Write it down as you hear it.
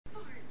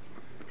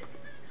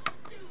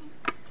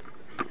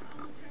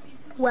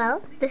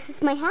Well, this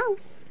is my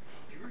house.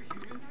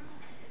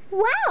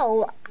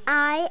 Wow,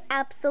 I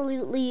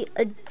absolutely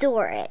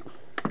adore it.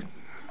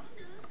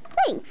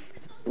 Thanks.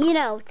 You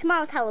know,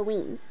 tomorrow's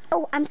Halloween.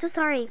 Oh, I'm so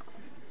sorry.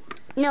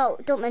 No,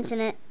 don't mention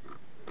it.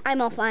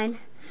 I'm all fine.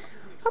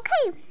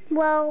 Okay,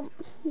 well,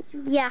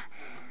 yeah.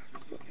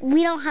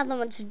 We don't have that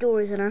much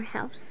doors in our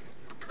house.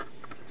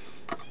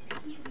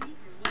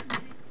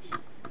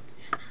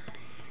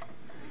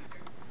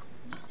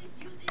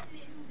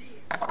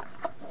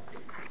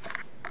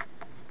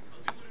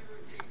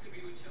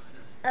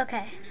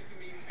 Okay.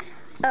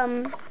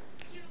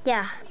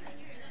 Yeah.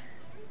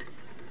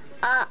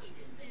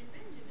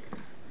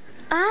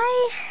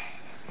 I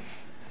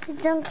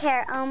don't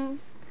care. I'm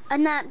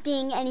not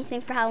being anything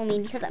for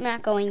Halloween because I'm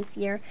not going this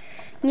year.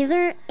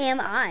 Neither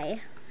am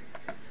I.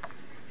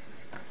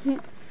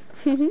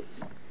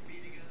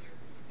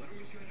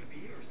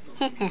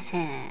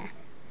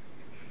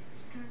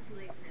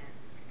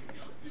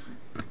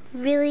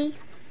 Really?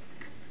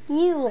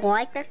 You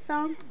like that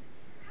song?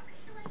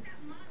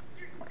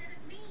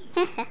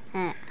 What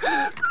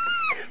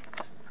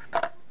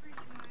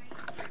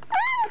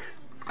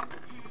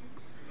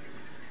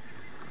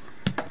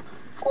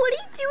are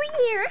you doing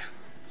here?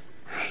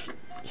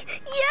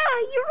 Yeah,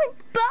 you're a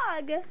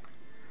bug.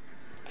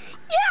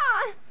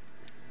 Yeah.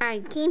 I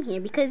came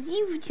here because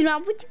you do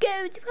not want to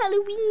go to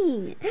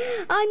Halloween.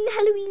 I'm the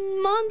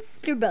Halloween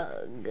monster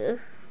bug.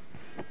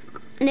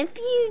 And if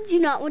you do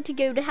not want to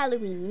go to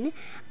Halloween,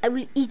 I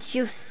will eat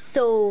your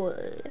soul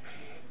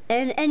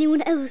and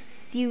anyone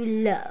else you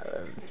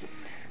love.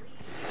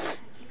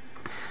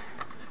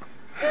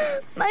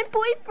 My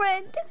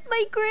boyfriend,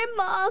 my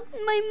grandma,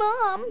 my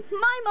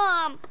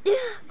mom.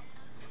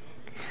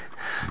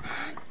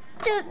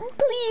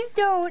 Please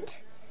don't.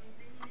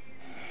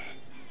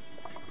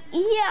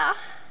 Yeah.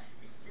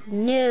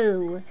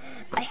 No.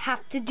 I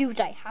have to do what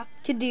I have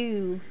to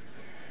do.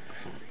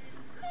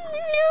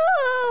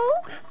 No.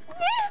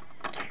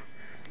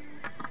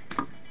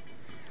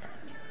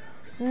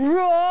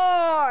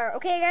 Roar.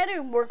 Okay, I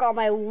gotta work on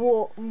my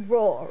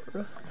roar.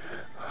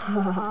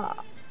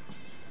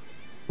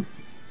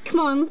 Come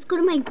on, let's go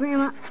to my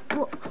grandma.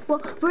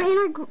 Well, we're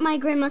in my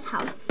grandma's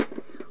house.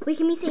 We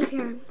can be safe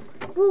here.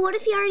 Well, what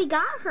if he already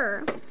got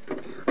her?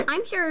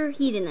 I'm sure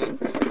he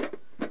didn't.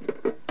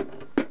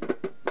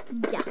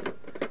 Yeah.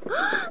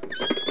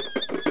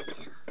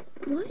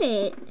 What?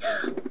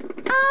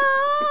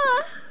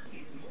 Ah!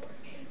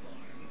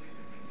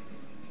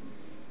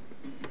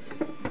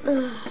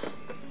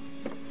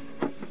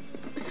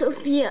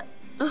 Sophia.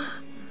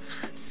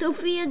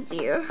 Sophia,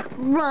 dear.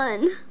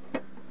 Run.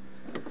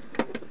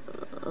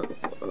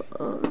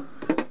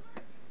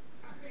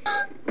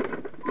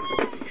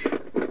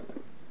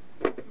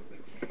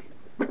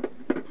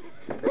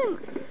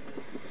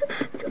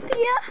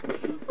 Sophia,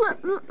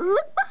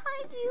 look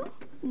behind you.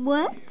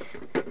 What?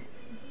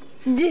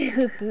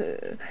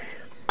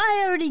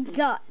 I already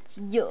got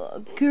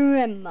your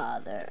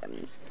grandmother.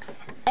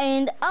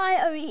 And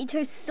I already ate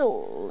her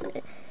soul.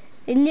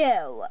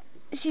 No,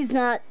 she's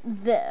not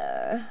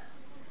there.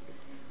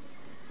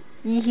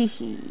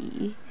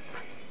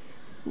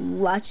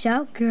 Watch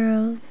out,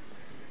 girls.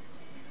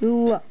 This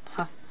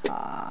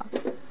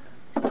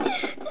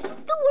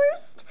is the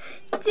worst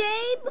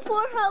day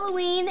before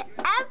Halloween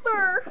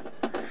ever.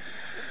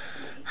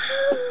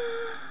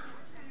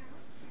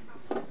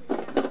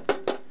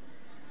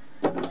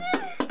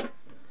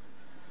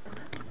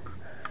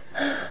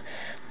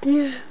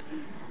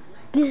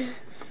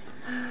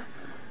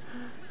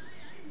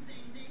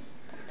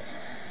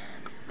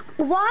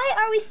 Why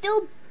are we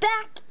still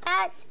back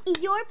at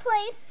your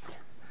place?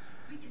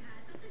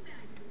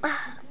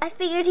 I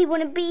figured he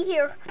wouldn't be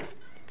here.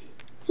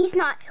 He's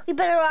not. We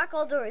better lock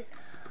all doors.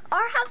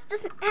 Our house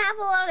doesn't have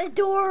a lot of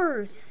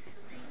doors.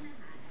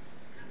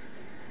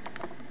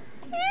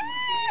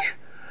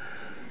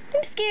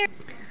 I'm scared.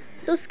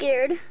 So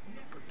scared.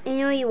 I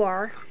know you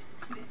are.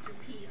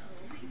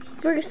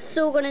 We're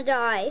so gonna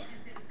die.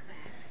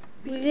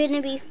 We're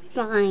gonna be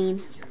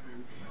fine.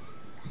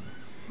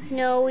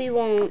 No, we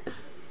won't.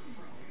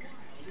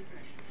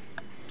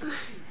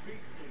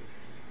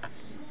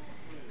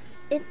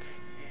 It's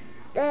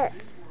that.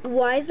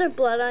 Why is there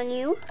blood on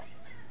you?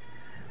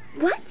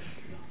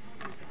 What?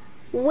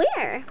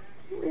 Where?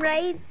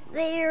 Right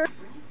there.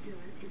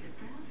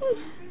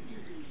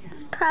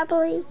 It's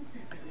probably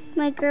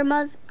my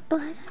grandma's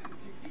blood.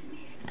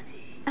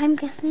 I'm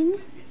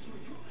guessing.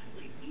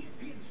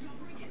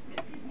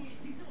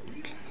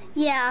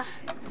 Yeah,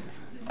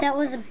 that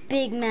was a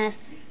big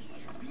mess.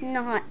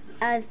 Not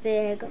as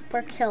big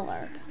for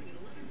killer.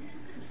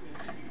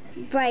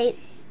 Right.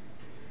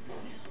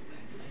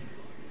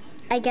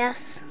 I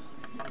guess.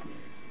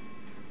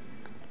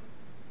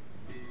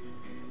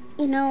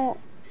 You know,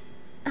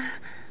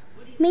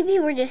 maybe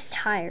we're just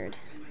tired.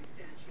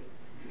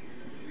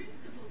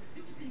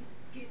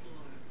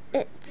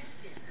 It's...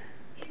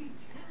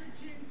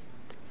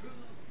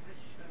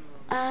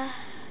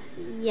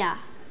 yeah.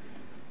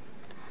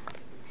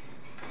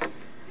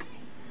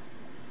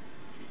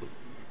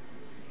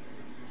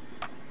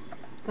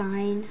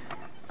 Fine.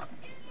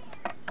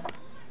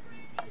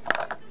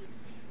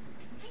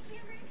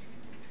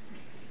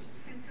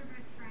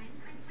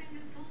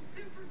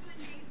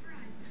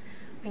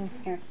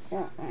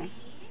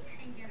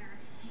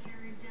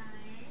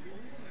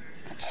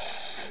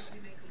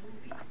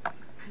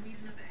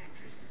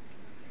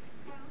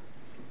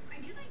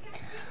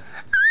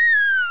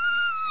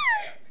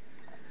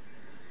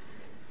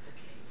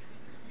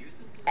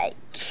 I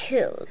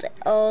killed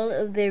all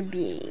of their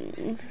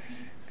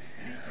beings.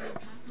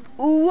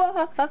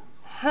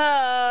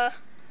 Wahaha!